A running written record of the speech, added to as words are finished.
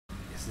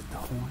it the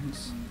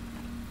horns?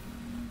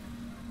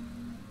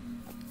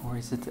 Or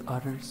is it the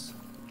udders?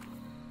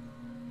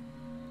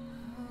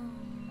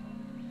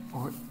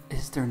 Or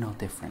is there no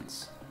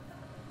difference?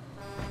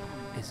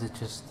 Is it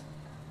just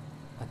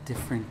a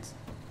different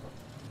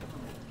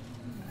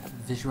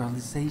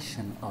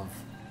visualization of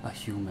a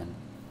human?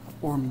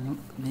 Or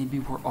maybe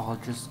we're all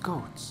just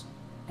goats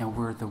and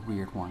we're the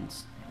weird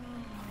ones.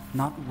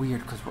 Not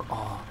weird because we're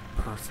all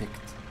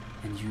perfect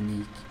and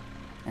unique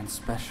and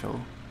special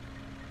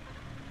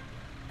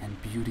and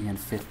beauty and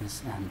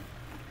fitness and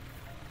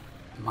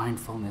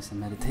mindfulness and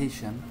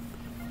meditation.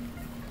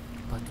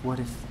 But what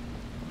if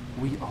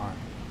we are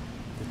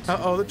the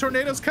Uh-oh, the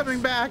tornado's coming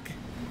back.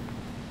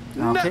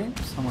 Okay, No.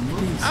 someone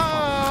please.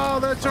 Oh,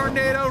 the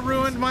tornado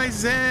ruined my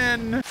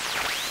zen.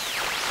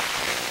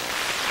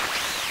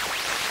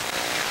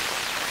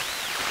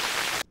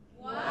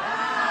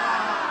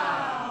 Wow!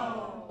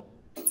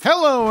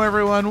 Hello,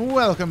 everyone.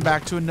 Welcome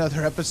back to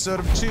another episode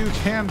of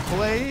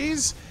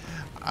ToucanPlays.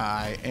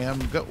 I am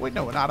wait,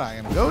 no, not I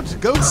am Goat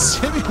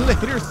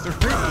Simulator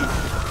 3.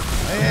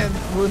 And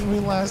when we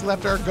last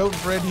left our goat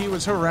friend, he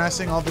was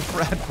harassing all the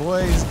frat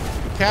boys,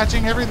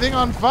 catching everything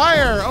on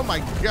fire. Oh my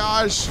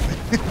gosh.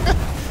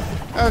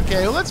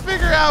 Okay, well, let's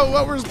figure out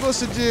what we're supposed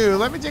to do.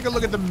 Let me take a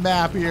look at the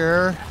map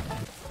here.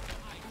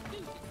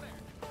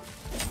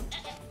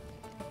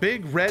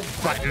 Big red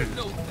button.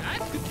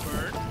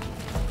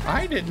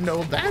 I didn't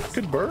know that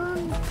could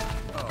burn.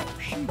 Oh,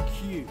 she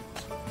cute.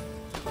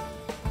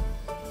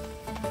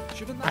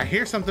 I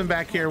hear something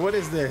back here. What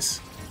is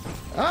this?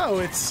 Oh,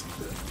 it's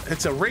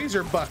a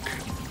razor buck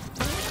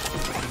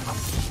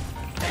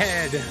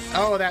head.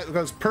 Oh, that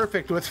goes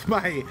perfect with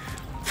my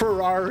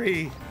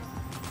Ferrari.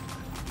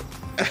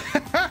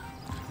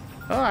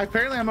 Oh,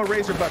 apparently I'm a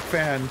Razorbuck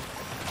fan.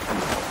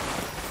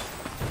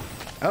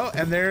 Oh,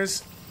 and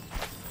there's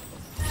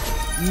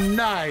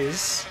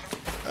nice.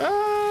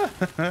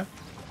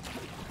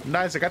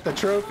 Nice, I got the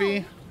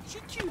trophy.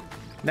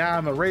 Now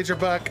I'm a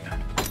Razorbuck.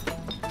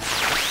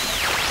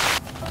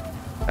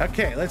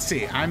 Okay, let's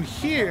see. I'm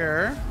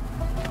here.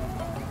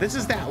 This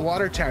is that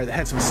water tower that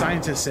had some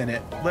scientists in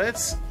it.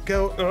 Let's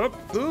go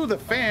up. Ooh, the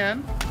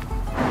fan.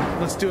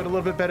 Let's do it a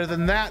little bit better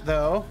than that,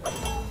 though.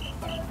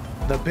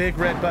 The big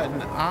red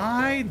button.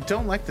 I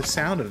don't like the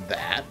sound of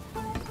that.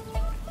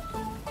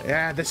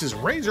 Yeah, this is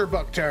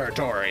Razorbuck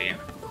territory.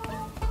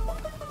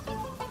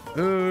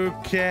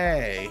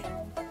 Okay.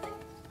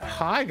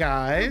 Hi,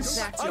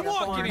 guys. I'm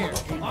walking here.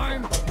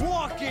 I'm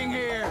walking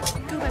here.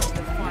 Go back to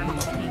the farm.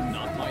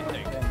 Not my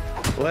thing.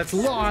 Let's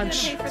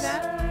launch. Pay for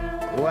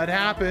that? What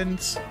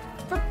happens?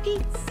 For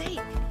Pete's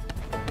sake.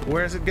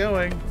 Where's it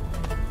going?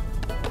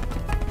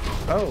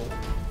 Oh.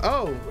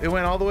 Oh, it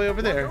went all the way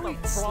over there.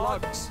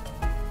 Frogs.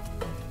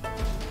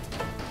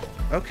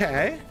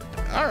 Okay.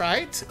 All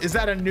right. Is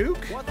that a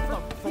nuke? What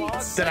the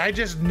frogs? Did I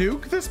just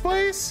nuke this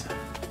place?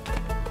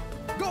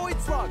 Go eat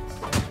frogs.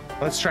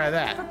 Let's try For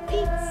that.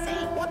 Pete's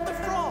sake. What the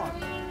frog?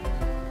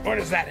 Where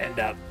does that end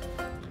up?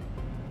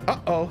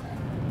 Uh-oh.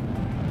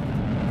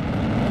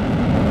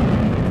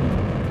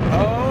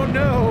 Oh,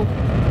 no.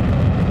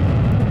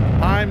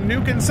 I'm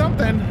nuking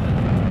something.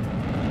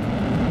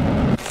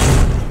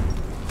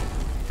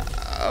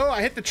 Oh,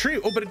 I hit the tree.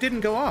 Oh, but it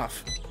didn't go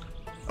off.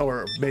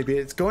 Or maybe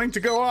it's going to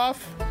go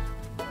off.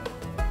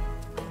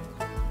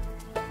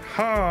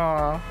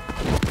 Huh.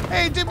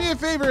 Hey, do me a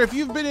favor. If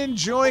you've been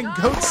enjoying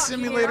Goat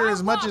Simulator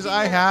as much as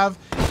I have,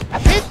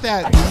 hit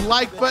that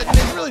like button.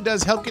 It really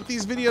does help get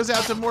these videos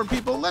out to more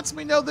people. Lets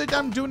me know that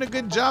I'm doing a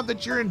good job,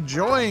 that you're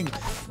enjoying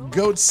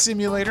Goat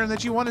Simulator, and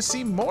that you want to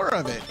see more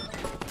of it.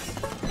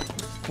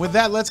 With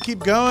that, let's keep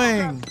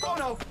going. Oh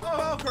no.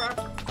 Oh crap.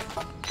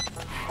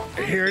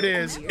 Here it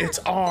is. It's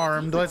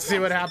armed. Let's see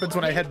what happens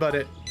when I headbutt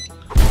it.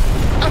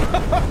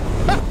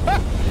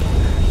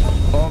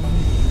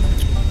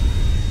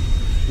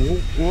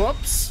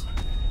 Whoops.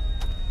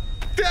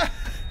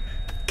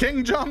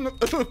 King Jong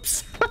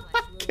Oops.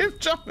 Kim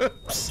Jong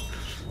Oops.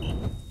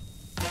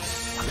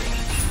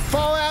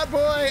 Fallout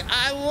Boy,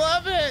 I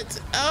love it.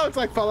 Oh, it's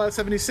like Fallout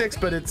 76,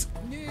 but it's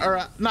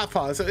not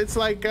Fallout. So it's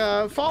like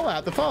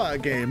Fallout, the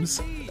Fallout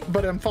games.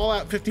 But I'm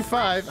Fallout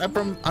 55.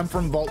 I'm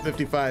from Vault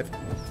 55.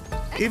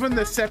 Even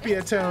the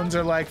sepia tones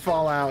are like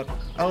Fallout.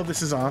 Oh,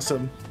 this is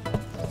awesome.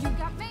 You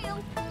got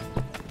mail.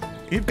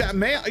 You've got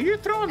mail. Are you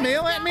throwing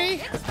mail at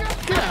me?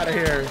 Get out of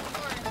here.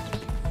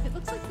 It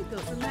looks like the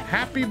goat from that.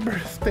 Happy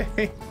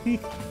birthday.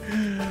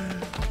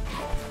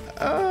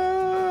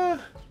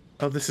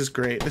 Oh, this is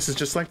great. This is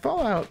just like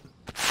Fallout.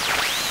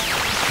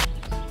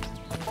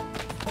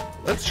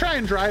 Let's try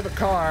and drive a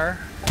car.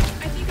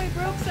 I think I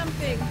broke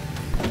something.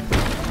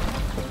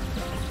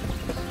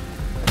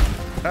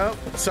 Oh,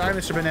 sorry,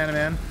 Mr. Banana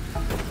Man.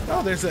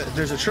 Oh, there's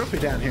a trophy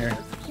down here.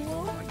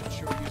 Cool.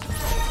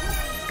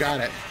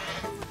 Got it.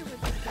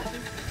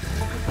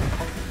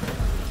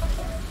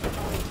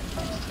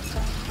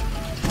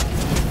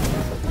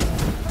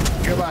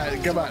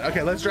 Come on.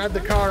 Okay, let's drive the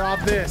car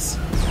off this.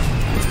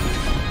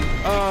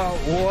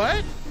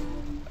 What?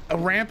 A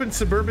ramp in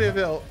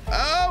Suburbiaville.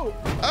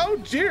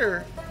 Oh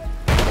dear.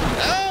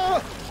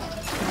 Oh.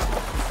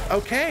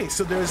 Okay,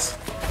 so there's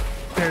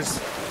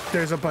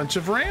a bunch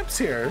of ramps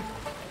here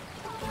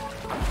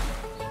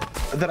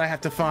that I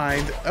have to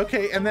find.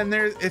 Okay, and then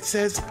it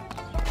says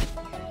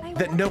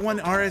that no one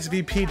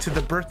RSVP'd to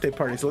the birthday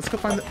party. So let's go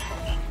find the...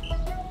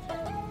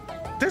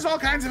 There's all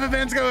kinds of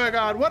events going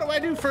on. What do I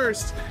do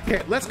first?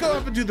 Okay, let's go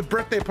up and do the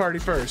birthday party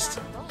first.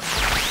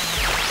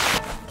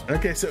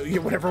 Okay, so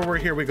whenever we're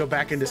here, we go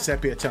back into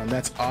Sepia Town.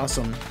 That's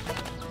awesome.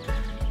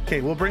 Okay,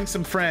 we'll bring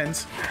some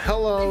friends.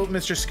 Hello,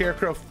 Mr.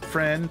 Scarecrow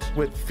friend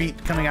with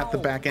feet coming out the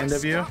back end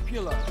of you.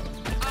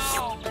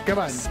 Come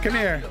on, come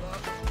here.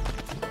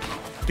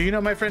 Do you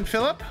know my friend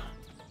Philip?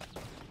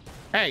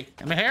 Hey,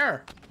 I'm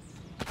here.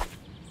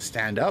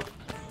 Stand up.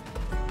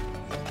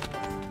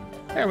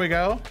 There we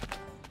go.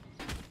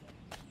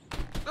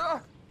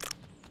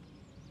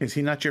 Is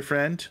he not your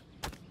friend?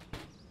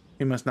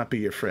 He must not be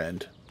your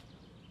friend.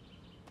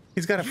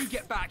 He's got You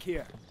get back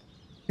here.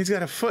 He's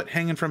got a foot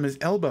hanging from his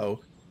elbow.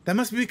 That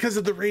must be because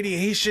of the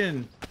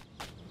radiation.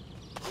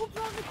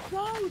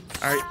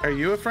 Are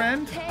you a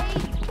friend?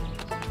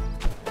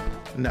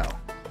 No.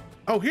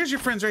 Oh, here's your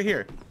friends right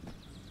here.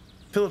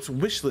 Philip's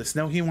wish list.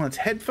 No, he wants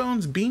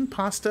headphones, bean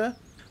pasta,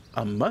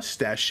 a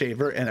mustache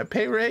shaver, and a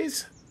pay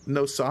raise.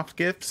 No soft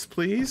gifts,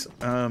 please.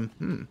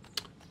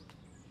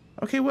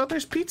 Okay, well,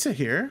 there's pizza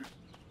here.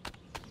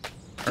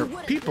 Or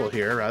people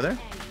here, rather.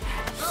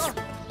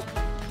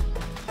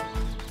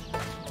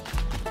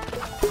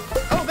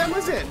 Oh, that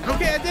was it.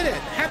 Okay, I did it.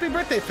 Happy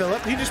birthday,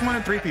 Philip. He just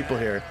wanted 3 people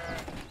here.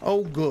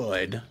 Oh,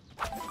 good.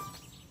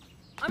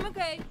 I'm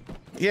okay.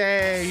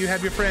 Yay, you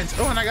have your friends.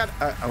 Oh, and I got...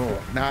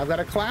 now I've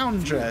got a clown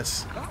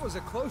dress. That was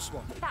a close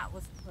one. That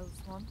was a close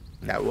one.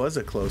 That was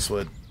a close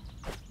one.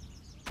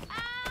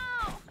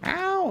 Ow!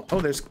 Ow!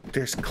 Oh,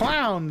 there's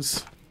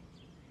clowns.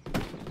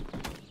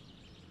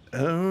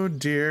 Oh,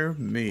 dear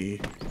me.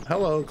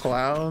 Hello,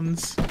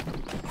 clowns.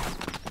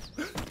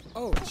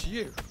 Oh, it's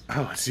you.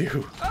 Oh, it's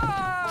you.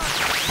 Ah!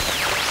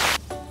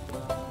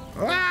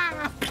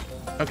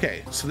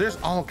 Okay, so there's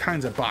all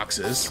kinds of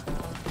boxes.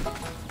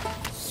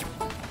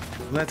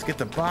 Let's get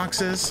the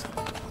boxes.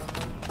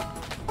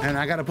 And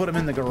I gotta put them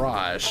in the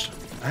garage.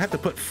 I have to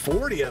put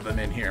 40 of them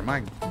in here.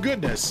 My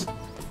goodness.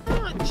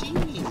 Oh,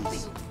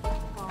 jeez.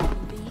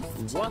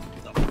 What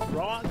the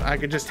frog? I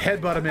could just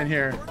headbutt them in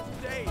here.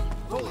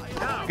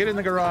 Get in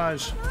the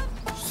garage.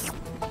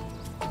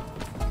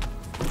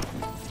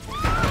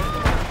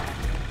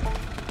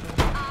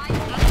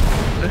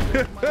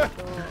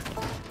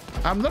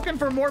 I'm looking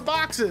for more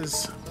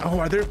boxes. Oh,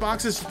 are there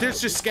boxes? There's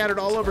just scattered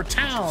all over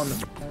town.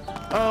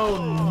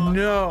 Oh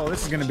no,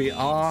 this is gonna be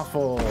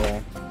awful.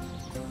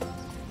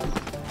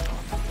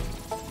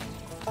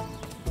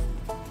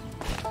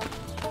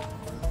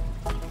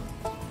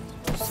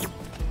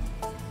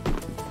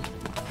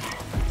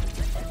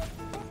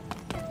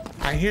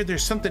 I hear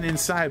there's something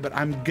inside, but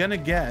I'm gonna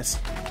guess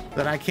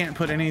that I can't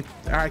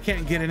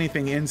get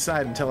anything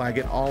inside until I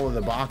get all of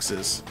the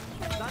boxes.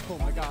 Oh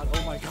my god,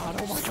 oh my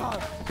god, oh my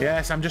god.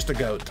 Yes, I'm just a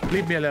goat.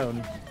 Leave me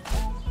alone.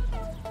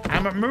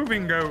 I'm a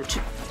moving goat.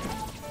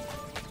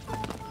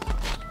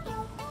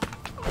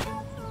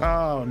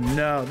 Oh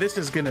no, this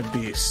is gonna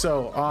be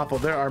so awful.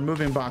 There are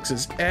moving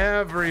boxes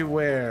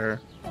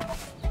everywhere.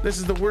 This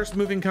is the worst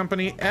moving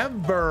company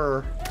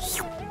ever.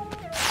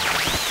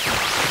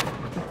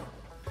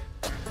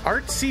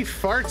 Artsy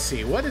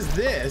fartsy, what is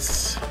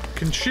this?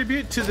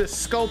 Contribute to the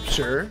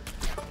sculpture.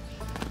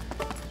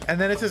 And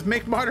then it says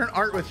make modern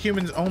art with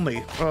humans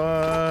only.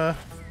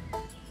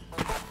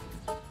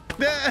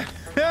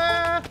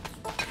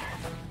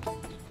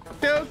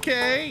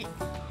 Okay.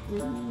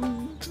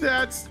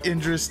 That's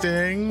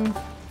interesting.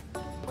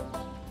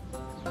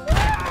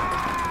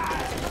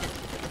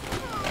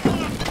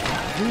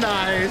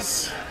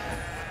 Nice.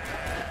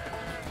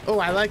 Oh,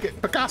 I like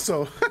it.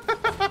 Picasso.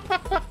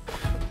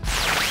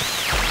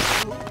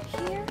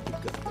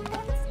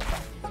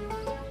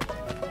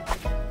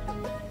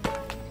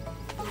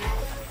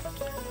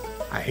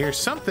 I hear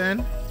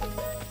something.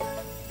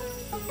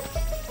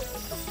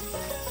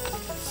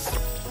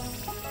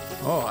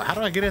 Oh, how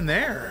do I get in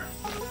there?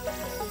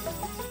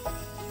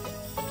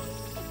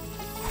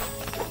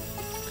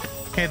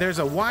 Okay, there's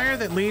a wire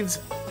that leads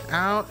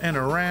out and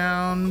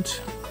around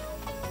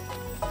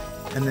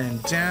and then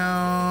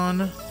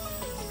down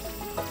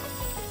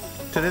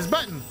to this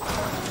button.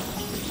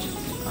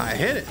 I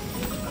hit it.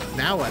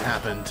 Now what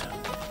happened?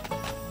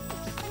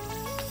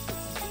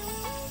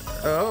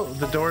 Oh,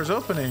 the door's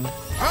opening.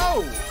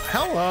 Oh,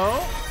 hello.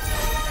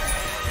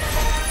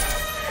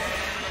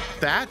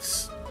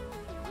 That's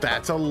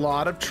a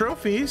lot of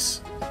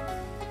trophies.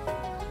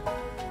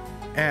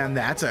 And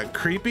that's a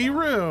creepy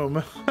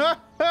room.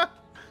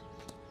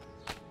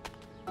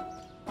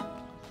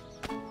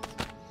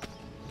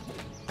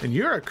 And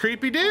you're a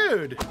creepy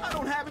dude. I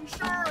don't have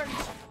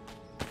insurance.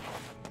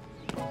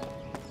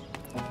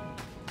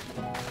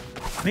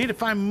 I need to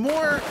find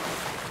more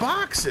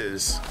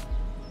boxes.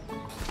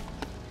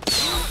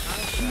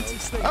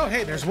 Oh,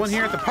 hey, there's one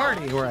here at the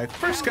party where I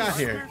first got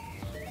here.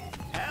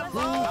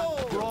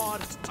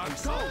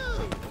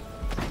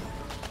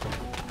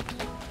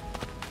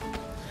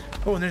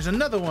 Oh, and there's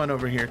another one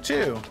over here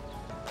too.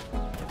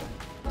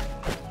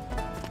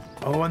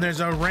 Oh, and there's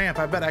a ramp.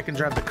 I bet I can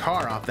drive the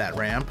car off that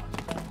ramp.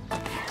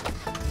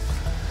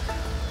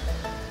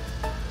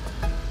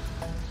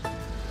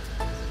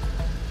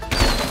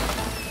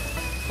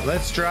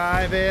 Let's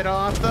drive it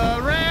off the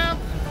ramp.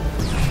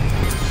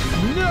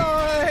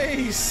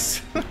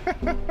 Nice.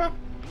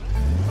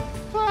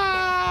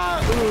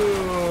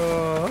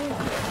 Ooh.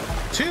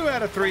 2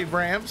 out of 3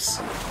 ramps.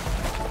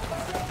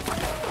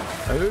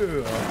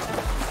 Ooh.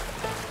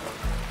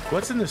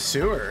 What's in the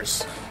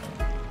sewers?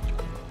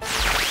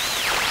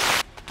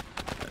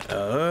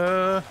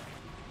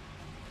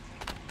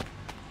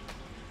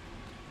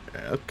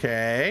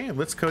 Okay,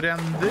 let's go down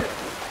this.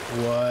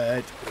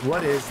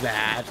 What is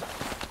that?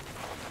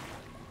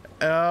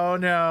 Oh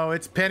no,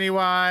 it's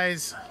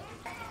Pennywise.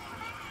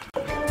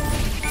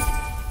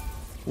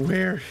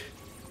 Where?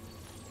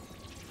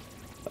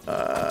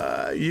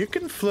 You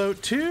can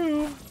float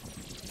too.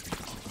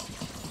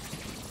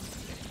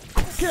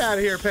 Get out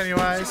of here,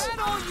 Pennywise. Is that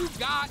all you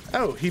got?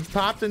 Oh, he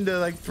popped into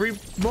like 3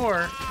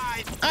 more.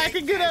 I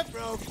can get a.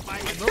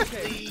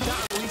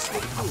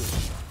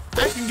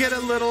 I can get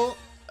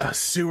a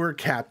sewer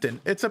captain.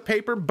 It's a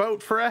paper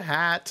boat for a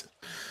hat.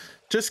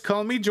 Just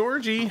call me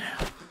Georgie.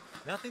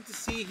 Nothing to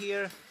see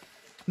here.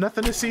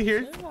 Nothing to see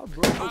here.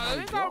 I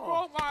think I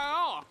broke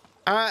my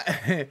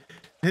arm.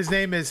 His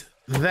name is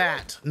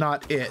That,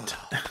 not It.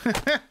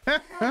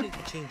 I need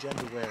to change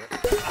underwear.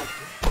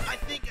 I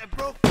think I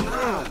broke my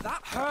arm.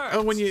 That hurt.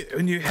 Oh, when you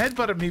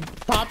headbutt him, he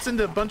pops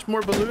into a bunch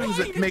more balloons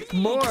that make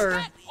more. Is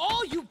that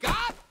all you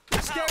got?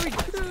 Scary.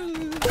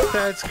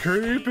 That's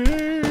creepy.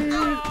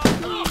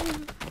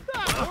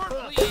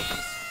 Please.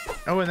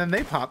 Oh, and then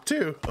they pop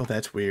too. Oh,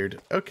 that's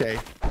weird. Okay.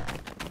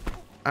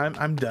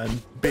 I'm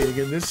done being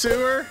in this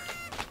sewer.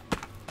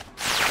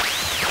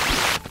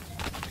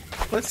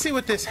 Let's see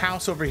what this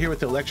house over here with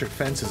the electric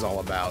fence is all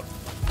about.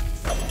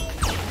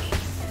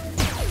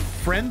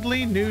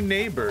 Friendly new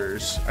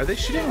neighbors. Are they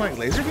shooting like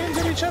laser beams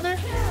at each other?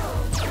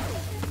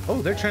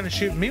 Oh, they're trying to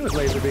shoot me with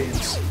laser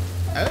beams.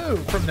 Oh,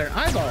 from their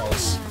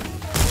eyeballs.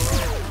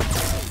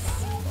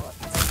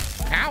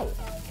 Ow.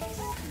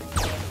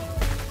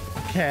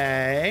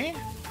 Okay.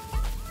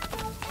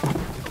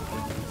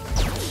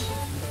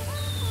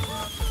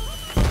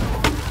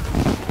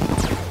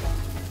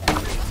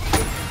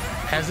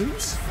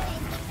 Peasants?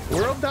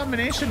 World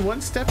domination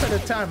one step at a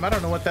time. I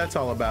don't know what that's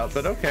all about,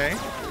 but okay.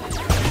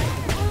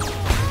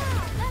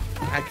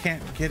 I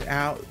can't get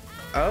out.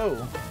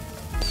 Oh.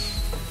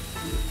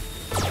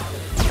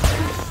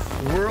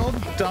 World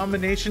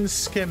domination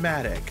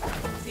schematic.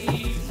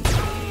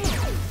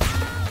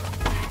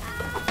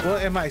 Well,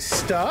 am I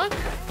stuck?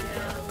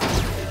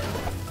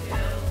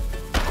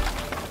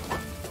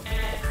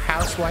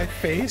 Housewife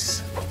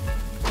face.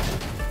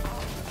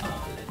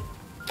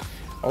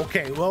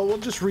 Okay, well, we'll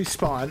just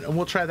respawn and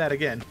we'll try that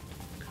again.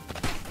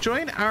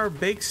 Join our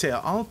bake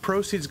sale. All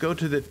proceeds go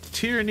to the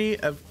tyranny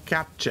of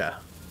CAPTCHA.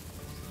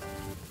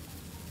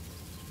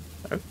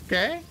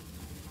 Okay.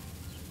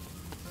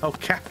 Oh,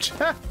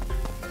 CAPTCHA.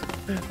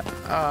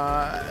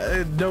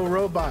 No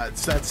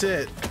robots. That's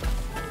it.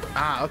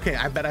 Ah, okay.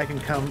 I bet I can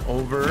come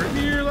over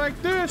here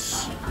like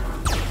this.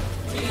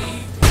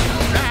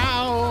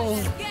 Ow!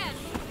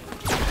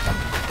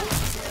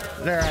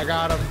 There, I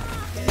got him.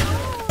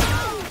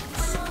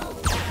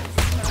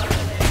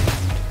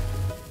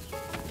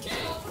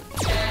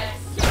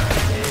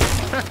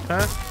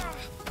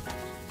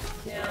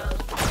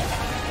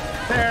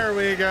 There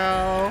we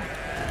go.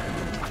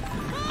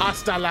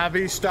 Hasta la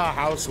vista,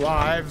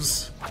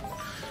 housewives.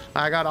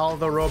 I got all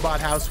the robot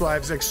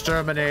housewives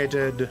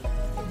exterminated.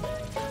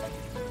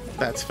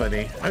 That's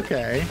funny.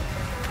 Okay.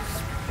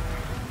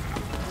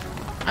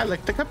 I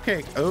licked the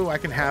cupcake. Oh, I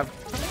can have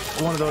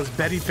one of those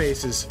Betty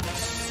faces.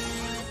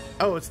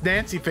 Oh, it's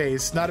Nancy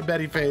face, not a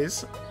Betty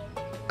face.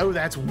 Oh,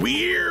 that's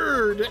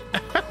weird.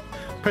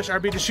 Push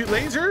RB to shoot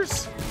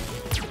lasers.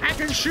 I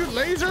can shoot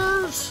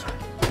lasers.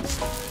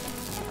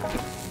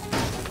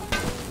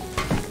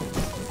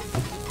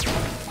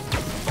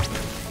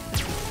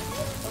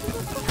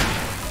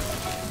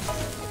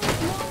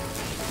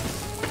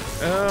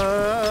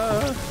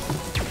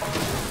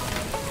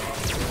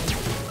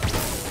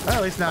 Well,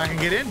 at least now I can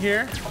get in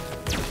here.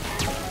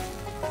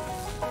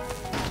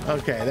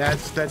 Okay,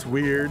 that's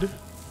weird.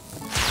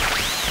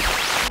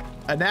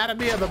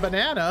 Anatomy of a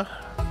banana.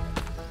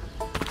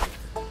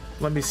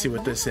 Let me see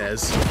what this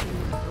says.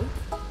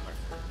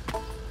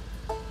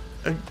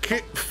 A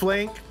kick,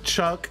 flank,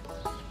 chuck,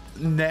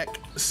 neck,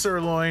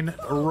 sirloin,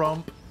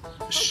 rump,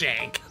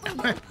 shank.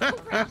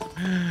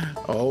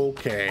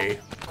 Okay.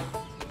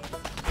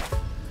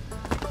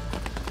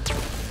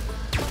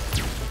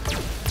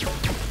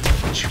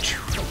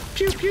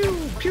 Pew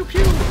pew pew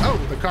pew.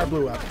 Oh, the car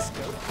blew up.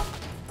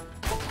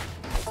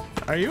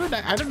 Are you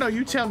I don't know,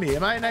 you tell me.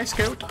 Am I a nice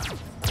goat? I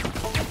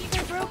think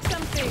I broke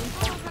something.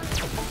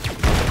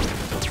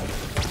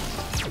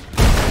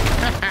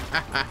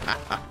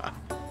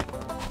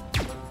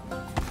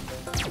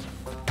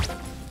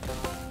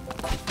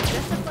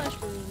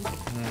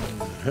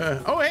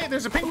 Oh, hey,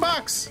 there's a pink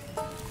box.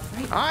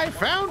 I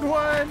found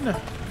one!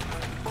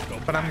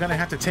 But I'm gonna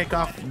have to take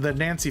off the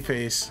Nancy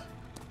face.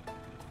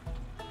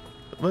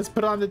 Let's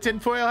put on the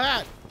tinfoil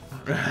hat.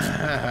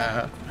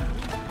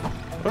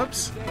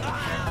 Whoops.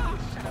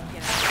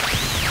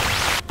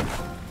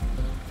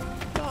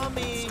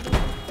 Tommy.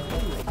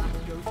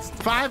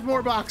 5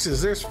 more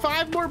boxes. There's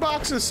 5 more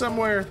boxes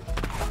somewhere.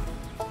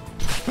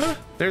 Huh,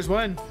 there's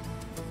one.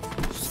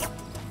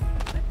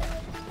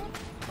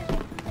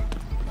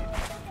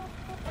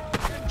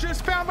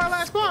 Just found my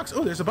last box.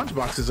 Oh, there's a bunch of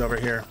boxes over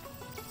here.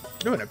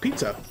 Ooh, and a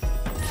pizza.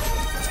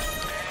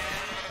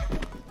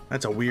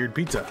 That's a weird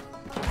pizza.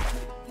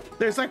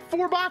 There's like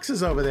 4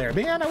 boxes over there.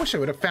 Man, I wish I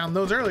would have found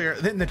those earlier.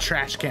 Then the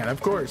trash can,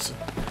 of course.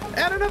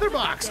 And another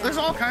box. There's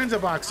all kinds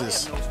of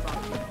boxes.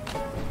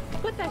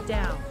 Put that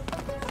down.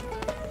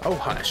 Oh,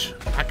 hush.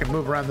 I can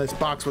move around this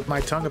box with my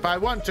tongue if I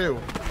want to.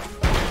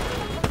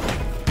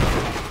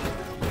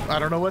 I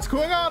don't know what's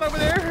going on over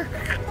there.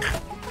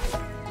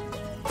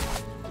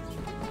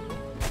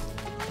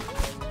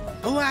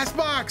 The last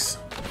box.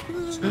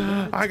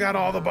 I got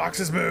all the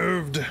boxes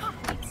moved.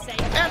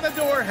 And the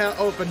door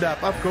opened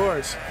up, of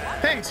course.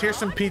 Thanks, here's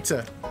some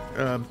pizza.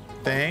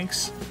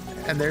 Thanks.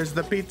 And there's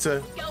the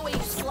pizza. Go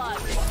eat slug.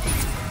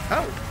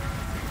 Oh,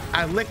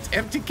 I licked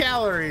empty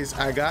calories.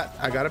 I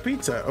got a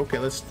pizza. Okay,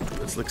 let's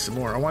lick some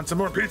more. I want some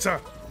more pizza.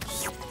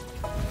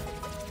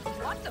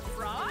 What the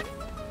frog?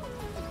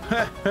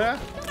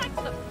 That's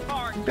the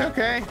frog.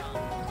 Okay.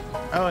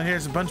 Oh, and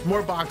here's a bunch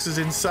more boxes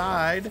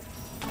inside.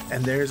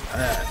 And there's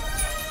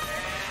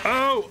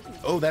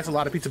oh, that's a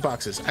lot of pizza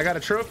boxes. I got a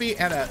trophy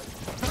and a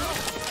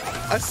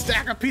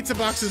stack of pizza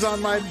boxes on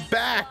my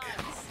back.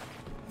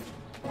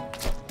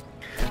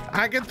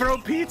 I can throw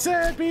pizza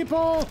at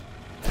people.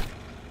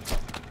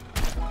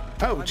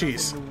 Oh,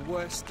 jeez. The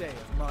worst day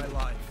of my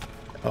life.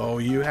 Oh,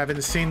 you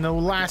haven't seen the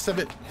last of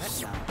it.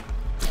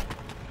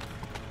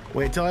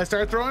 Wait till I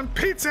start throwing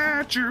pizza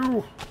at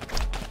you.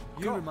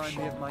 You remind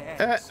me of my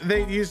ex.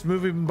 They used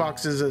moving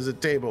boxes as a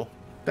table.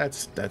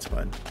 That's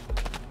fun.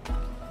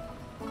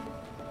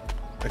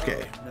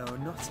 Okay. No,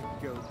 not a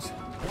goat.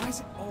 Why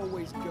is it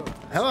always goat?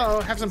 Hello,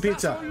 have some That's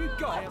pizza. all you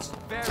got?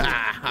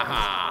 Ah, ha,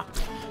 ha.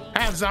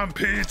 Have some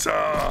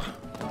pizza.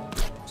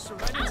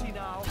 Serenity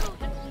now.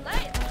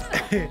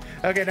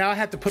 Okay, now I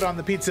have to put on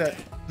the pizza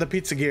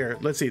gear.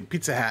 Let's see,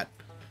 pizza hat.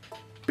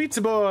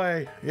 Pizza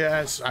boy.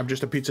 Yes, I'm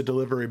just a pizza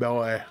delivery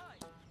boy.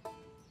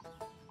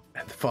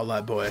 And the Fall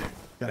Out boy.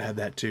 Gotta have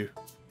that too.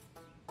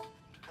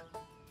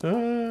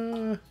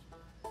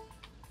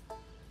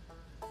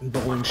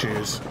 Bowling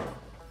shoes.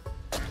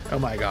 Oh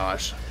my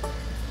gosh.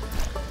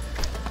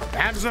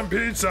 Have some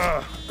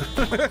pizza.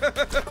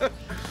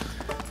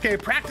 Okay,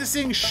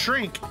 practicing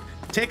shrink.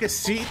 Take a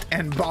seat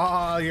and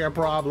bawl your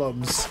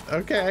problems.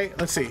 Okay,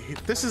 let's see.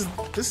 This is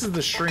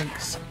the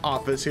shrink's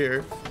office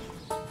here.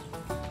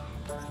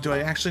 Do I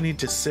actually need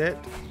to sit?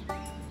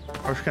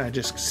 Or can I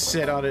just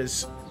sit on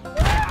his...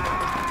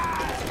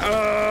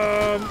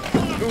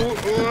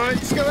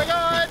 What's going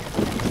on?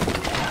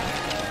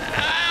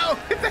 Ow!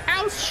 The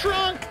house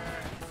shrunk!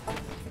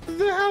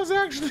 The house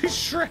actually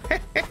shrank!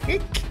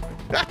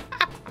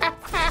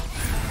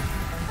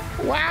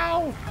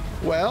 Wow!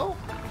 Well,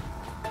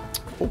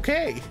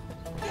 okay.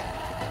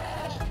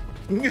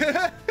 Can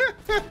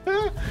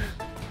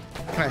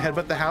I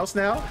headbutt the house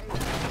now?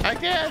 I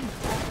can!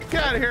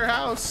 Get out of here,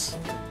 house!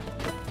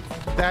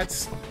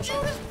 That's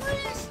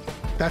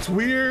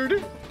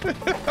weird!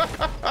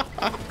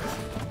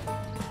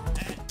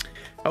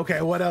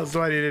 Okay, what else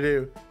do I need to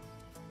do?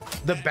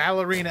 The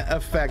ballerina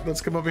effect.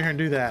 Let's come over here and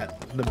do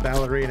that. The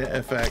ballerina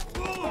effect.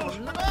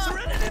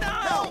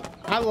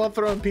 I love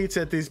throwing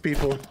pizza at these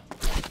people.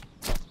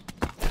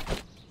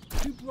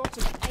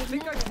 I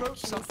think I broke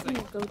something.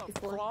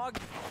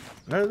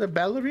 The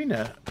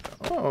ballerina.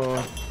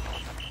 Oh.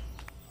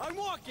 I'm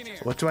walking here.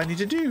 What do I need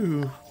to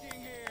do?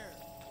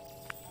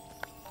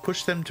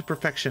 Push them to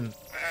perfection.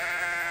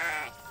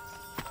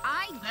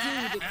 I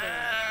do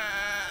declare.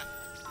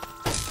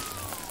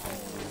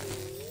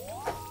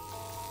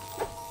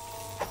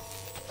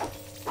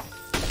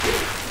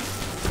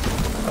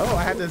 Oh,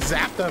 I had to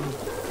zap them.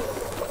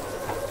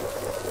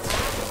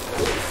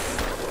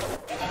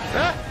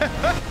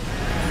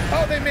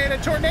 Oh, they made a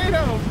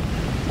tornado.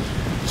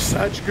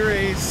 Such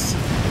grace.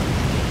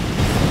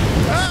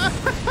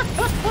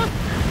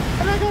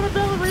 And I got a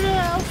ballerina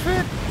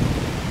outfit.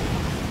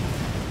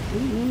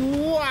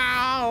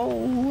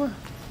 Wow.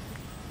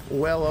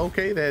 Well,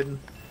 okay then.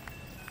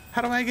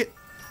 How do I get...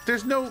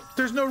 There's no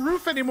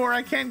roof anymore.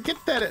 I can't get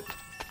that it.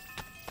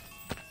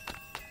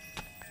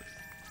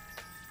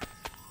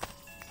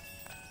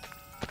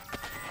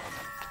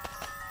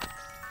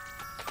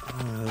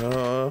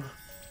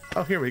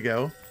 Oh, here we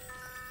go.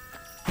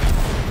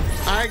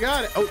 I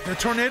got it. Oh, the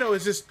tornado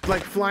is just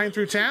like flying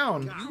through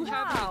town. You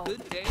having a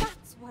good day?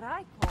 That's what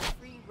I call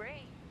free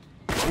reign.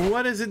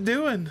 What is it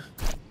doing?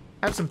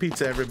 Have some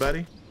pizza,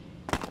 everybody.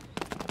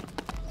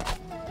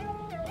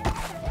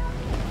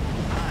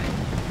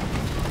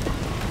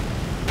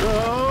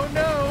 Oh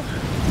no!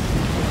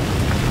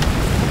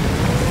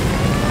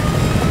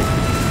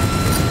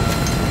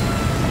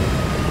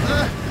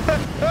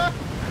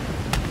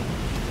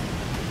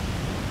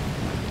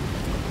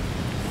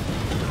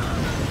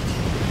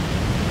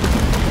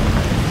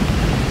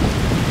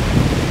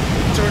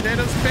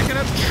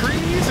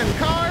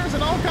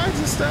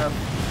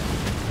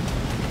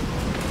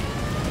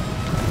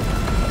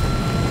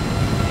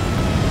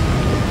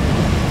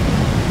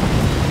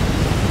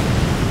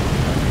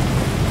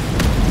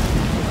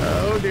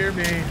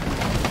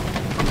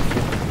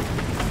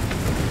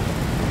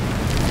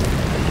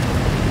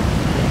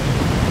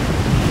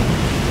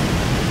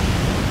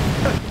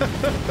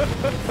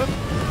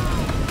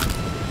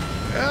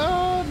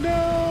 Oh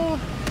no!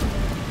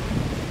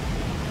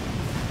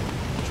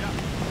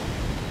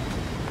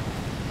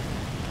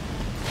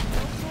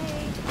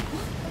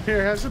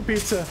 Here, have some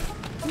pizza.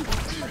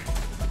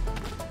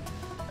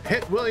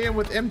 Hit William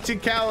with empty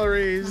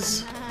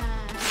calories.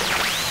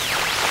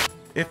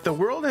 If the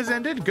world has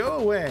ended, go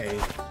away.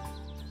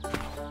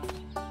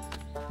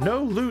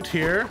 No loot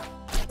here.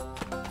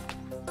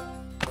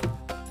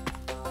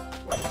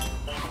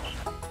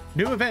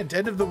 New event,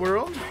 end of the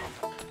world.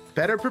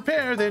 Better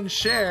prepare than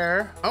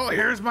share. Oh,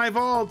 here's my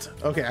vault.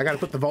 Okay, I gotta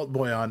put the Vault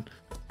Boy on.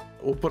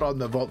 We'll put on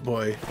the Vault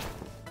Boy.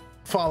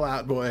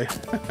 Fallout Boy.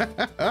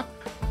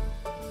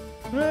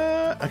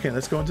 Okay,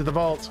 let's go into the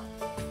vault.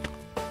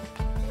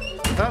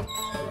 Oh.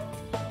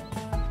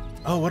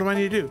 Oh, what do I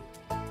need to do?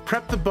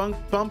 Prep the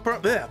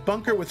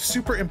bunker with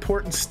super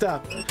important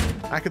stuff.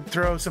 I could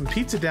throw some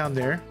pizza down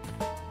there.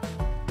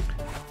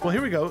 Well,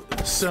 here we go.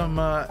 Some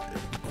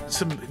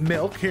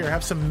milk. Here,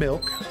 have some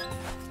milk.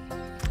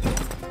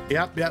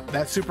 Yep,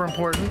 that's super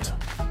important.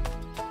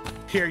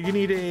 Here, you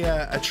need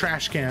a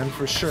trash can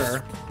for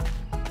sure.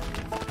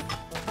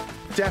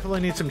 Definitely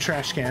need some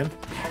trash can.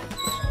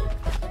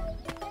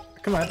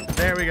 Come on,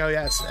 there we go,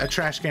 yes. A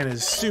trash can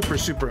is super,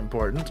 super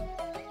important.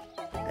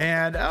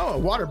 And, oh, a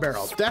water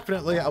barrel.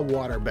 Definitely a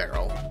water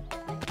barrel.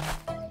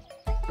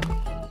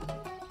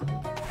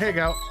 Here you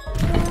go.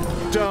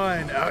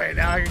 Done. Okay,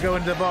 now I can go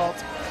into the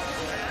vault.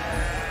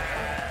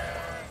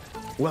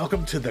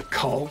 Welcome to the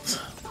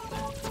cult.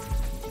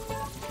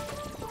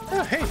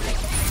 Oh, hey.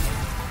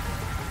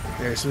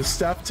 There's some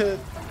stuff to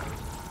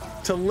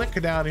lick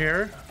down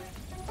here.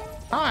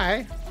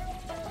 Hi.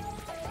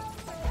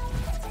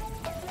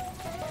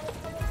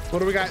 What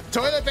do we got?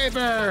 Toilet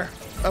paper!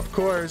 Of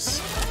course.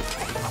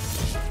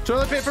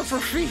 Toilet paper for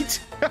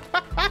feet.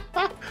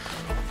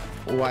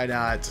 Why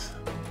not?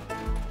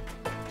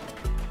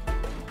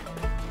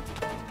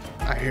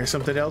 I hear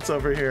something else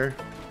over here.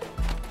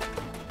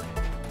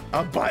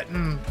 A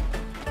button.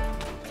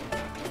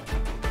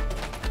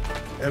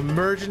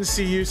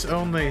 Emergency use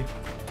only.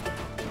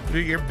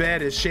 Your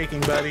bed is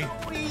shaking, buddy.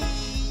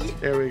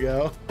 There we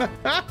go.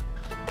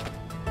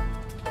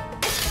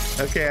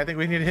 Okay, I think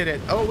we need to hit it.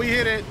 Oh, we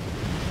hit it.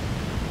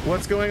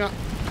 What's going on?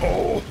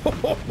 Oh,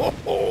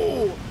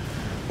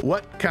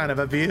 what kind of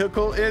a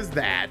vehicle is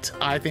that?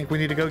 I think we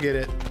need to go get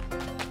it.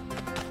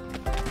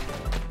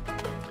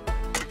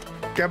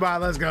 Come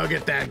on, let's go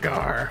get that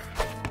car.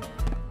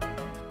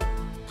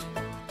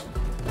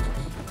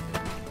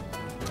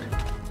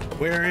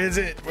 Where is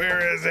it?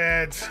 Where is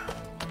it?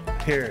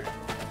 Here.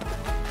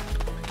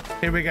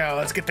 Here we go.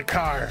 Let's get the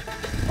car.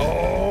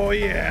 Oh,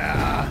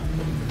 yeah.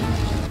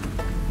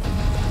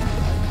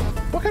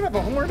 What kind of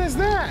a horn is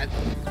that?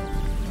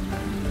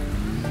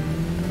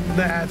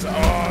 That's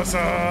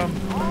awesome.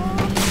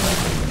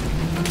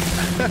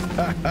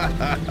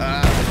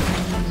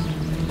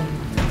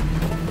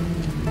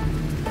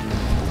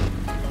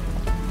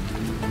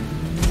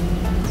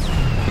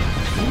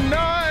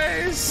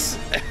 Nice.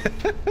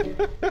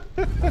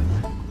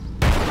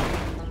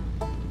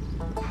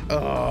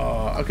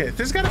 Oh, okay.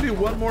 There's got to be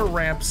one more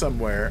ramp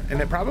somewhere,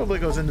 and it probably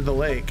goes into the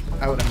lake,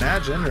 I would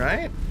imagine,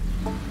 right?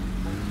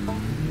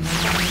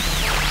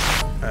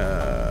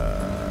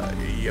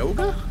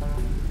 Yoga?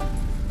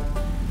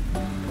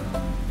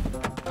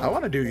 I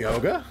want to do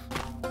yoga.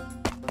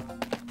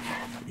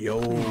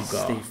 Yoga.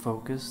 Stay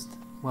focused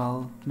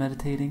while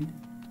meditating.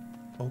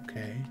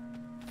 Okay.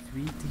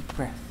 3 deep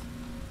breaths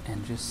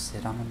and just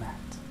sit on the mat.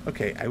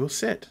 Okay, I will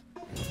sit.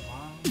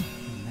 While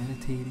you're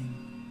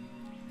meditating,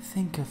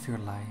 think of your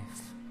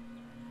life.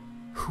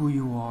 Who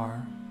you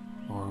are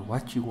or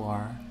what you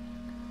are.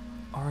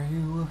 Are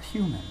you a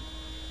human?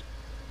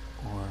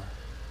 Or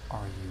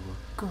are you a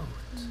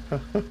goat?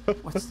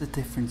 What's the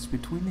difference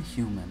between a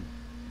human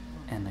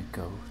and a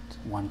goat?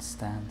 One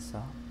stands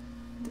up,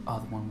 the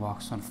other one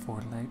walks on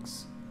 4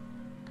 legs.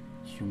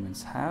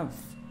 Humans have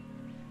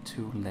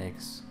 2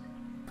 legs,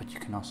 but you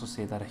can also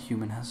say that a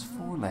human has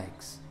 4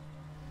 legs.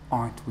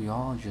 Aren't we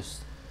all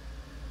just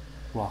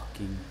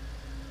walking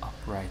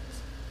upright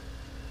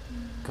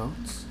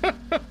goats?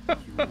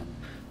 Human.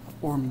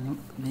 Or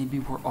maybe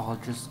we're all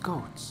just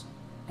goats,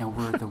 and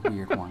we're the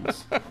weird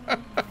ones.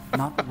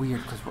 Not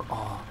weird because we're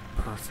all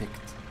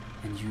perfect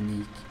and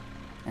unique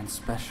and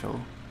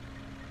special,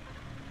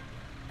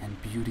 and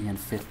beauty and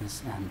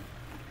fitness and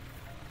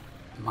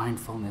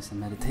mindfulness and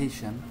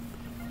meditation.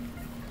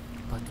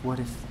 But what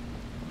if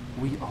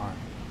we are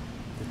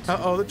the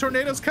Uh-oh, the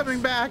tornado's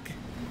coming back.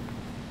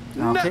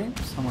 Okay, No.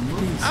 someone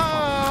please.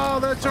 Oh,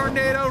 the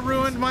tornado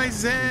ruined my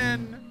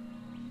zen.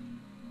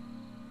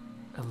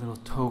 A little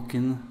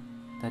token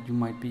that you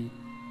might be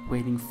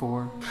waiting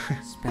for,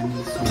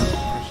 spending so much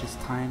precious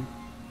time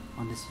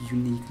on this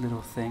unique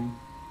little thing.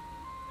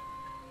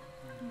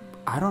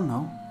 I don't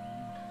know,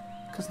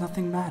 because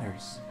nothing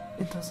matters.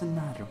 It doesn't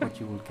matter what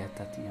you will get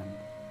at the end.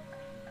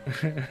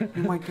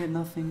 You might get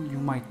nothing, you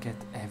might get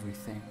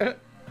everything.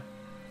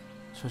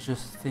 So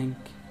just think,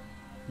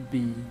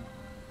 be,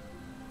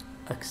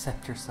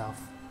 accept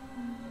yourself,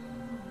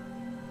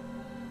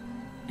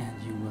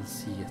 and you will will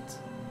see it.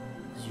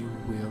 You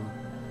will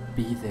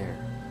be there.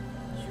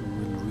 You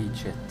will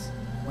reach it.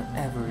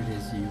 Whatever it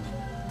is you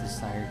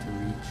desire to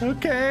reach.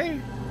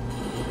 Okay.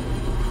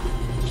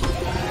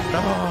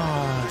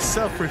 Ah,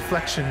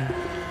 self-reflection.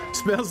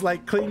 Smells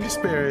like clean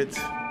spirits.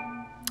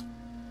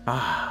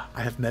 Ah,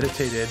 I have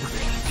meditated.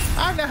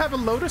 I now have a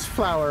lotus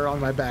flower on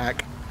my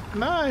back.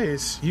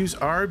 Nice. Use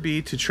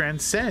RB to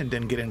transcend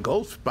and get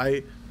engulfed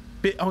by...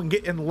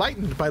 get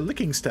enlightened by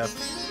licking stuff.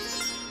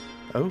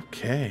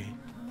 Okay.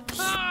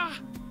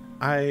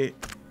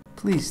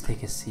 Please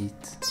take a seat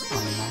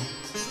on the mat.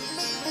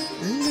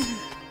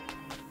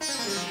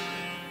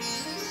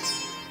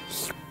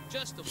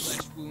 Just a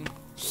flesh wound.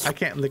 I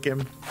can't lick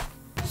him.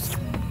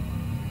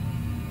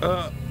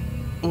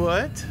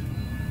 What?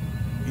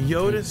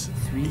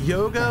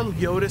 Yoga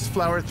Lotus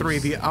Flower 3.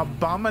 The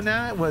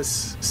Abomina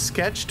was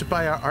sketched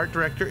by our art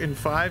director in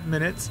 5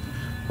 minutes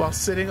while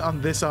sitting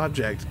on this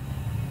object.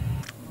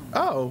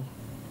 Oh,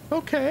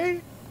 okay.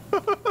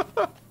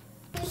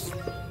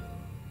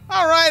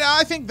 All right,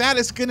 I think that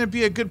is going to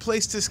be a good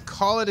place to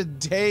call it a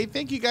day.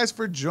 Thank you guys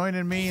for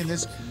joining me in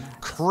this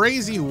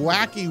crazy,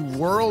 wacky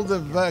world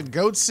of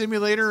Goat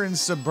Simulator in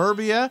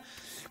Suburbia.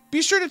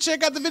 Be sure to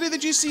check out the video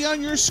that you see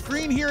on your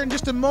screen here in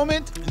just a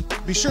moment.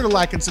 Be sure to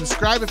like and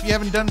subscribe if you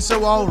haven't done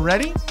so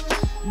already.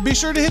 Be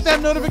sure to hit that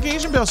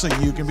notification bell so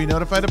you can be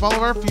notified of all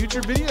of our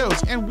future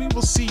videos. And we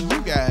will see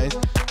you guys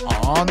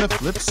on the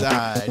flip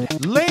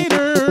side.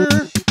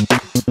 Later!